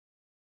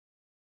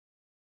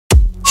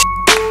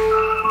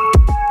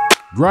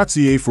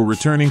Grazie for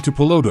returning to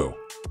PoloTo.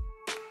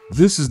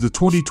 This is the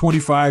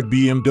 2025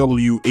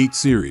 BMW 8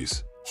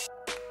 Series.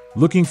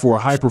 Looking for a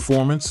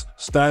high-performance,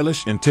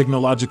 stylish, and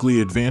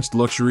technologically advanced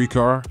luxury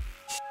car?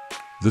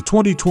 The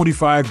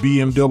 2025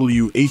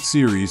 BMW 8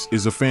 Series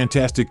is a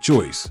fantastic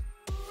choice.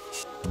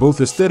 Both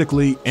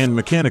aesthetically and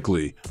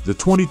mechanically, the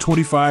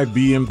 2025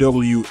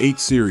 BMW 8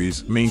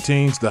 Series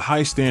maintains the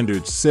high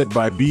standards set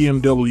by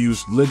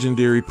BMW's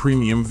legendary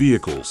premium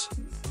vehicles.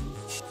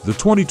 The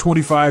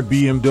 2025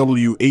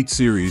 BMW 8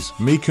 Series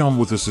may come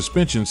with a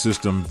suspension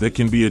system that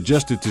can be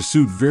adjusted to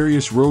suit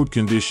various road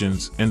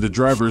conditions and the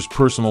driver's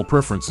personal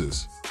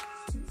preferences.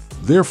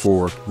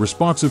 Therefore,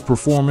 responsive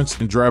performance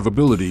and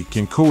drivability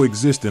can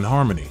coexist in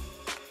harmony.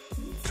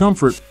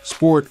 Comfort,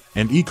 Sport,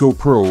 and Eco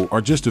Pro are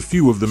just a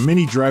few of the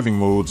many driving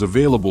modes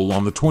available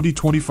on the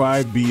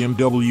 2025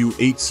 BMW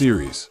 8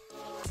 Series.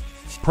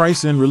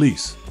 Price and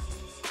release.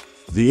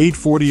 The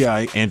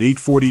 840i and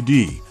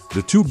 840d,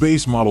 the two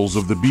base models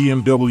of the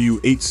BMW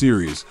 8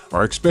 Series,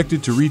 are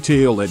expected to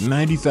retail at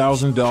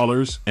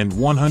 $90,000 and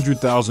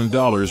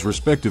 $100,000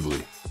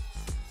 respectively.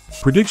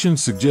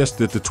 Predictions suggest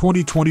that the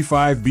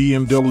 2025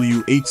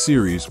 BMW 8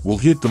 Series will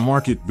hit the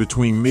market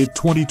between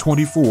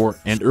mid-2024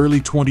 and early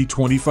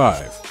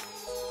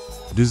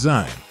 2025.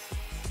 Design.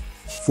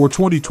 For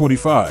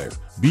 2025,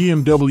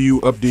 BMW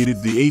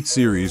updated the 8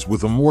 Series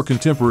with a more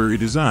contemporary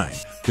design,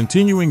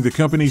 continuing the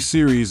company's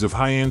series of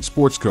high-end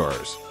sports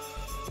cars.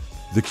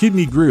 The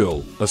kidney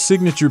grille, a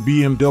signature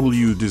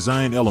BMW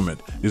design element,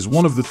 is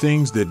one of the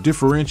things that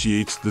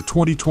differentiates the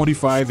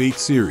 2025 8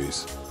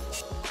 Series.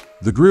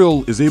 The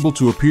grille is able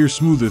to appear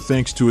smoother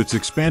thanks to its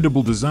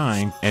expandable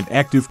design and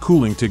active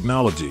cooling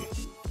technology.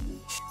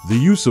 The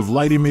use of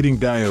light-emitting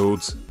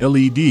diodes,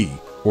 LED,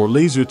 or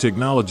laser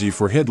technology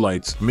for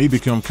headlights may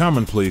become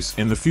commonplace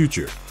in the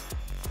future.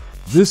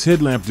 This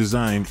headlamp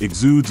design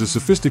exudes a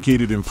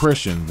sophisticated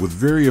impression with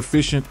very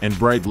efficient and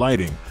bright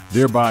lighting,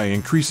 thereby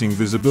increasing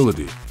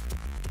visibility.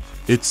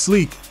 Its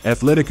sleek,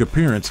 athletic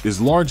appearance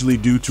is largely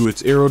due to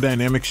its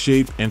aerodynamic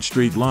shape and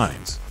straight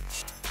lines.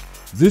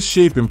 This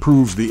shape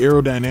improves the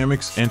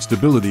aerodynamics and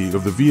stability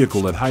of the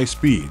vehicle at high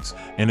speeds,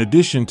 in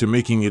addition to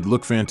making it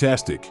look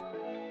fantastic.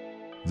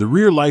 The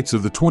rear lights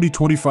of the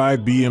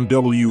 2025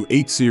 BMW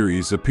 8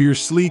 Series appear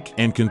sleek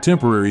and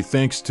contemporary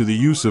thanks to the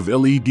use of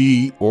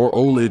LED or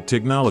OLED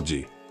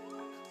technology.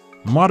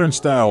 Modern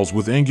styles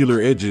with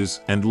angular edges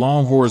and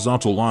long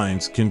horizontal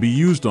lines can be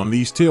used on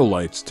these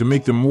taillights to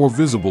make them more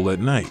visible at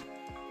night.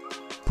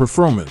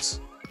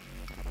 Performance.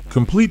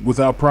 Complete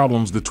without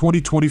problems, the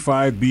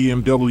 2025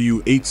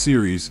 BMW 8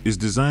 Series is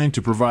designed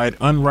to provide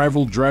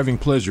unrivaled driving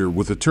pleasure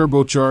with a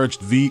turbocharged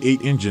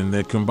V8 engine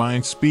that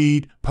combines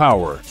speed,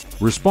 power,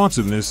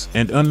 responsiveness,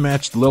 and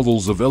unmatched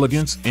levels of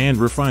elegance and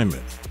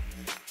refinement.